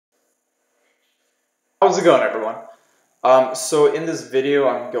How's it going, everyone? So in this video,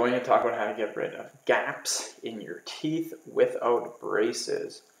 I'm going to talk about how to get rid of gaps in your teeth without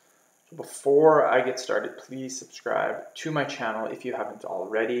braces. So before I get started, please subscribe to my channel if you haven't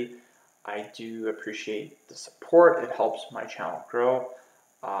already. I do appreciate the support. It helps my channel grow.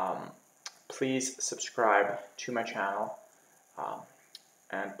 Please subscribe to my channel.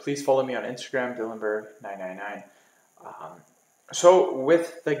 And please follow me on Instagram, Dylanberg999. So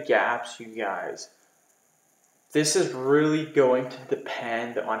with the gaps, you guys, this is really going to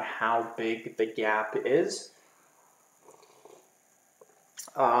depend on how big the gap is.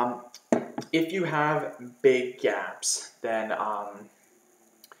 If you have big gaps, then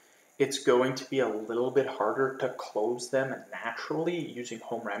it's going to be a little bit harder to close them naturally using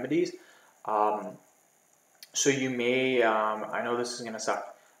home remedies. So you may, I know this is going to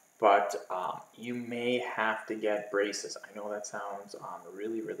suck, but you may have to get braces. I know that sounds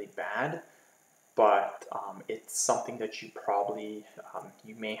really, really bad, but it's something that you probably,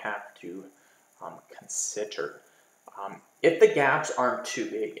 you may have to consider. If the gaps aren't too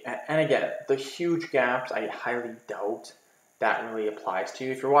big, and again, the huge gaps, I highly doubt that really applies to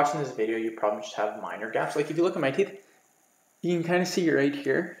you. If you're watching this video, you probably just have minor gaps. Like if you look at my teeth, you can kind of see right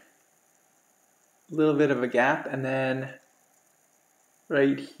here, a little bit of a gap, and then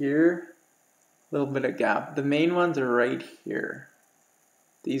right here, a little bit of gap. The main ones are right here.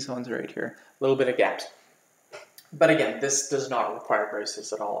 These ones right here, a little bit of gaps. But again, this does not require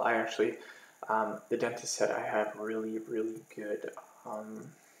braces at all. I actually, the dentist said I have really, really good,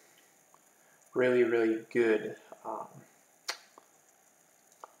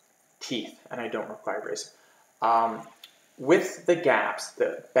 teeth, and I don't require braces. With the gaps,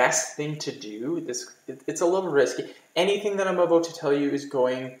 the best thing to do, it's a little risky. Anything that I'm about to tell you is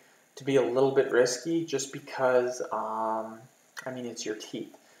going to be a little bit risky just because, I mean, it's your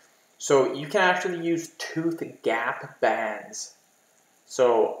teeth. So you can actually use tooth gap bands.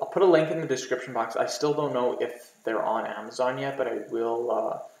 So I'll put a link in the description box. I still don't know if they're on Amazon yet, but I will.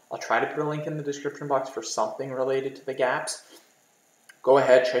 I'll try to put a link in the description box for something related to the gaps. Go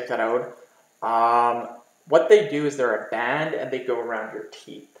ahead, check that out. What they do is they're a band and they go around your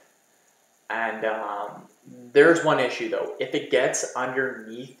teeth. And there's one issue though. If it gets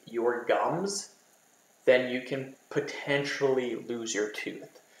underneath your gums, then you can potentially lose your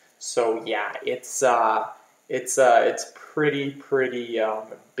tooth. So yeah, it's pretty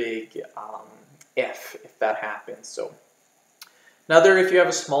big if that happens. So another, if you have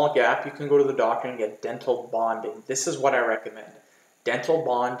a small gap, you can go to the doctor and get dental bonding. This is what I recommend. Dental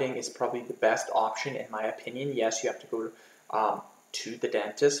bonding is probably the best option in my opinion. Yes, you have to go to the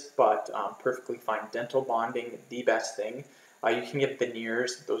dentist, but perfectly fine. Dental bonding, the best thing. You can get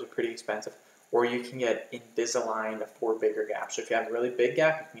veneers; those are pretty expensive. Or you can get Invisalign for bigger gaps. So if you have a really big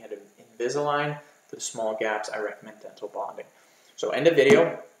gap, you can get Invisalign. For the small gaps, I recommend dental bonding. So end of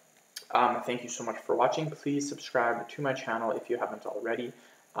video. Thank you so much for watching. Please subscribe to my channel if you haven't already.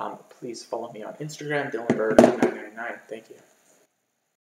 Please follow me on Instagram, Dylanberg999. Thank you.